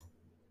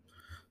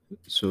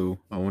So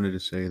I wanted to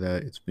say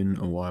that it's been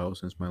a while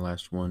since my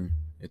last one.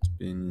 It's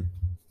been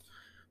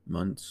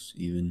months,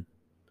 even.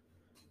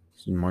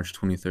 It's been March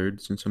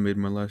 23rd since I made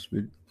my last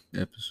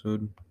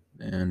episode,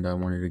 and I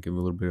wanted to give a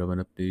little bit of an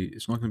update.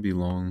 It's not going to be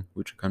long,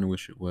 which I kind of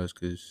wish it was,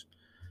 because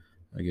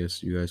I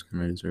guess you guys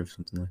kind of deserve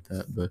something like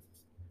that. But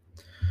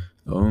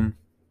um,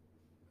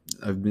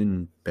 I've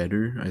been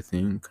better, I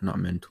think. Not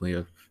mentally.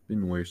 I've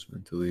been worse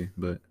mentally,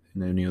 but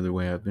in any other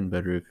way, I've been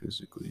better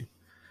physically.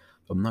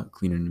 I'm not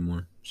clean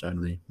anymore,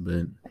 sadly,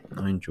 but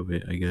I enjoy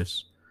it, I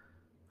guess.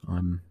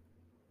 Um,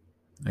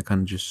 I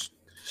kind of just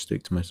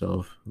stick to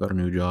myself. Got a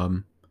new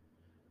job.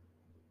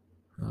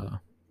 Uh,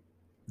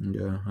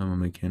 yeah, I'm a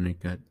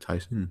mechanic at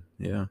Tyson.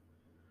 Yeah,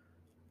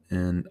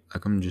 and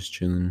I'm just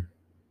chilling,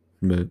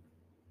 but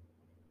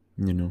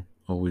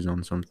always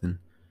on something.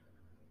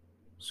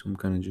 So I'm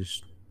kind of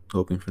just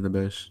hoping for the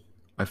best.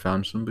 I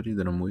found somebody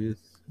that I'm with,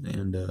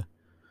 and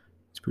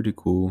it's pretty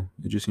cool.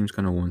 It just seems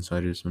kind of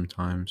one-sided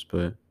sometimes,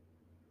 but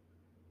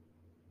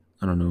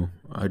I don't know.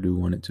 I do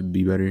want it to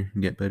be better,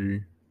 get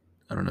better.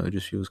 I don't know. It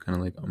just feels kind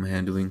of like I'm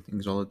handling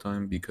things all the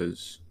time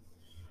because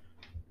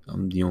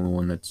I'm the only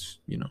one that's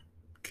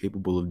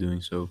capable of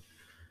doing so.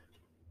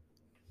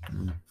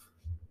 Mm,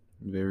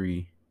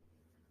 very,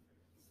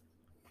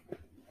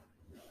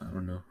 I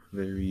don't know,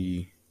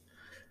 very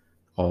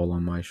all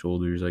on my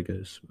shoulders, I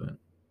guess. But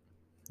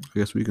I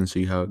guess we can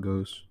see how it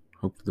goes.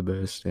 Hope for the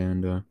best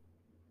and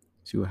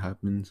see what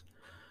happens.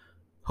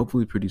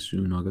 Hopefully, pretty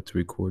soon I'll get to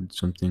record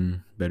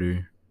something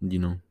better,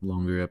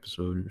 longer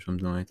episode or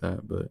something like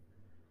that. But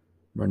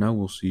right now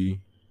we'll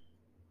see.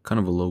 Kind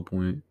of a low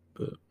point,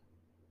 but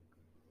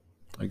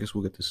I guess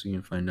we'll get to see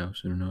and find out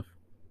soon enough.